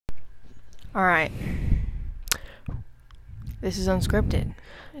Alright. This is Unscripted.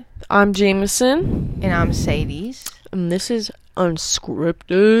 I'm Jameson. And I'm Sadie's. And this is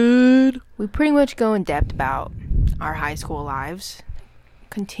Unscripted. We pretty much go in depth about our high school lives,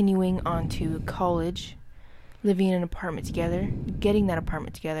 continuing on to college, living in an apartment together, getting that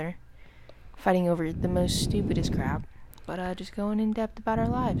apartment together, fighting over the most stupidest crap, but just going in depth about our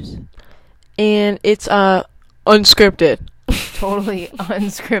lives. And it's unscripted. Totally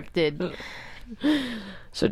unscripted.